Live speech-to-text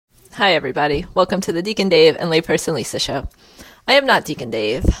Hi, everybody. Welcome to the Deacon Dave and Layperson Lisa show. I am not Deacon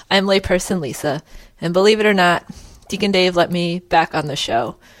Dave. I am Layperson Lisa. And believe it or not, Deacon Dave let me back on the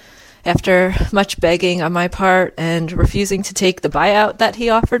show. After much begging on my part and refusing to take the buyout that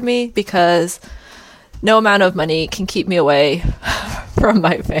he offered me because no amount of money can keep me away from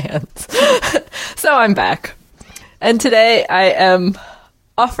my fans. So I'm back. And today I am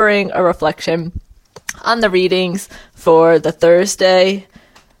offering a reflection on the readings for the Thursday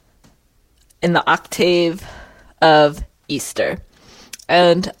in the Octave of Easter.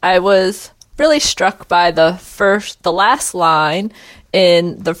 And I was really struck by the last line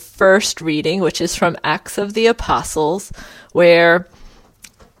in the first reading, which is from Acts of the Apostles, where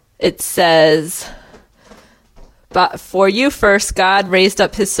it says, "But for you first God raised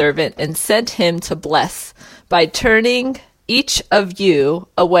up his servant and sent him to bless by turning each of you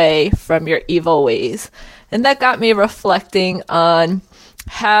away from your evil ways." And that got me reflecting on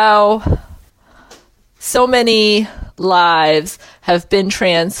how so many lives have been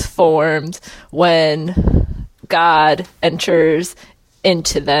transformed when God enters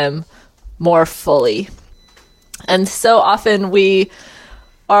into them more fully. And so often we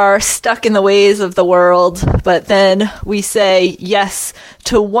are stuck in the ways of the world, but then we say yes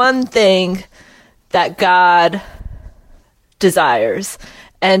to one thing that God desires,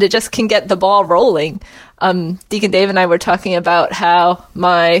 and it just can get the ball rolling. Deacon Dave and I were talking about how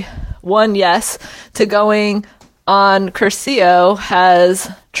my one yes to going on Curcio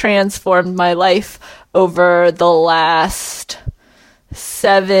has transformed my life over the last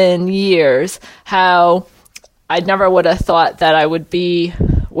 7 years. How I never would have thought that I would be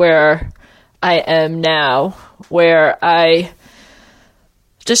where I am now, where I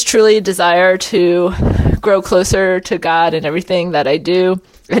just truly desire to grow closer to God in everything that I do.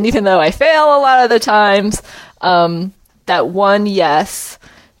 And even though I fail a lot of the times, that one yes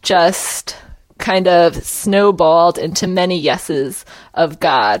just kind of snowballed into many yeses to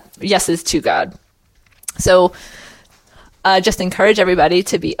God. So just encourage everybody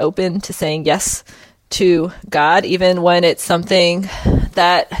to be open to saying yes to God, even when it's something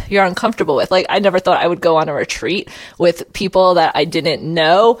that you're uncomfortable with. Like, I never thought I would go on a retreat with people that I didn't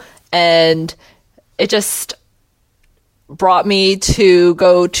know, and it just brought me to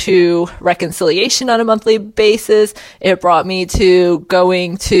go to reconciliation on a monthly basis. It brought me to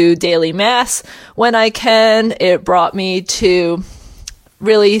going to daily mass when I can. It brought me to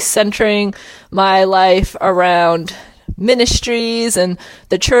really centering my life around ministries and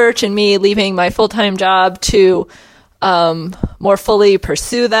the church, and me leaving my full-time job to more fully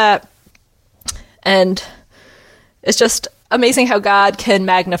pursue that. And it's just amazing how God can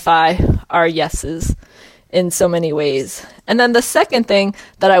magnify our yeses in so many ways. And then the second thing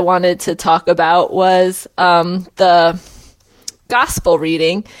that I wanted to talk about was the gospel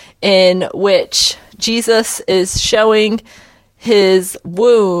reading, in which Jesus is showing his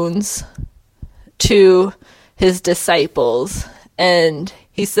wounds to his disciples. And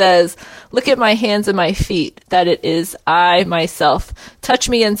he says, "Look at my hands and my feet, that it is I myself. Touch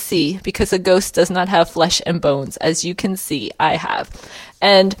me and see, because a ghost does not have flesh and bones, as you can see I have."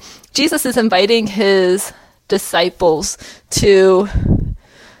 And Jesus is inviting his disciples to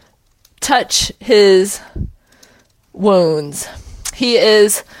touch his wounds. He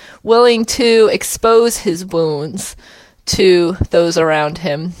is willing to expose his wounds to those around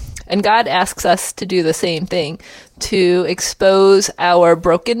him. And God asks us to do the same thing, to expose our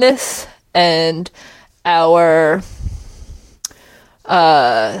brokenness and our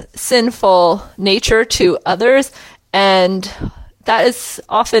sinful nature to others. And that is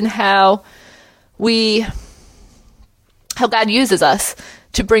often how God uses us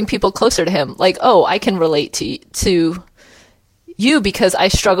to bring people closer to him. Like, oh, I can relate to you because I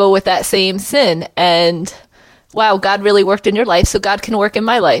struggle with that same sin. And wow, God really worked in your life, so God can work in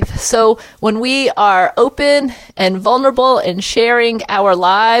my life. So when we are open and vulnerable and sharing our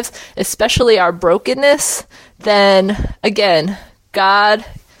lives, especially our brokenness, then again, God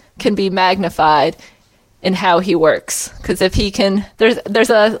can be magnified in how he works. Because if he can, there's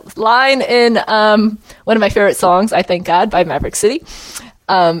a line in one of my favorite songs, "I Thank God" by Maverick City,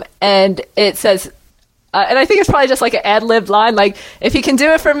 and it says, and I think it's probably just like an ad-libbed line, like, if he can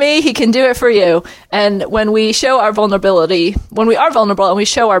do it for me, he can do it for you. And when we show our vulnerability, when we are vulnerable and we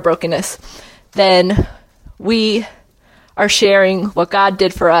show our brokenness, then we are sharing what God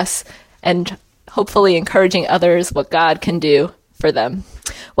did for us and hopefully encouraging others what God can do for them.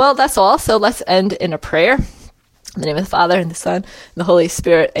 Well, that's all. So let's end in a prayer. In the name of the Father, and the Son, and the Holy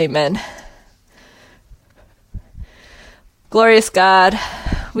Spirit. Amen. Glorious God,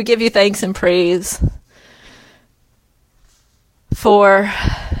 we give you thanks and praise for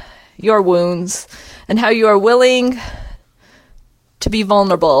your wounds and how you are willing to be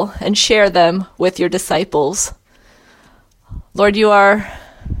vulnerable and share them with your disciples. Lord, you are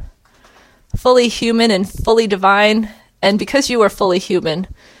fully human and fully divine, and because you are fully human,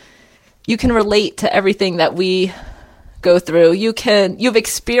 you can relate to everything that we go through. You've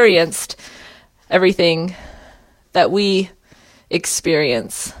experienced everything that we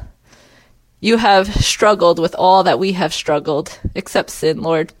experience. You have struggled with all that we have struggled, except sin,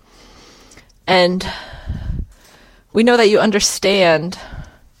 Lord. And we know that you understand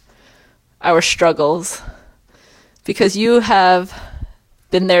our struggles because you have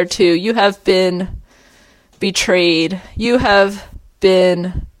been there too. You have been betrayed. You have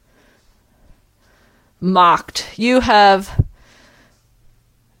been mocked. You have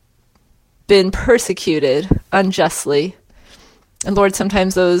been persecuted unjustly. And Lord,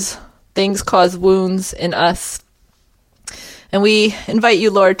 sometimes those things cause wounds in us. And we invite you,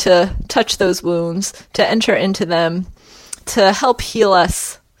 Lord, to touch those wounds, to enter into them, to help heal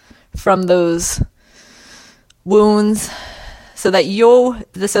us from those wounds so that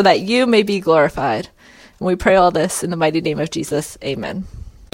you may be glorified. And we pray all this in the mighty name of Jesus. Amen.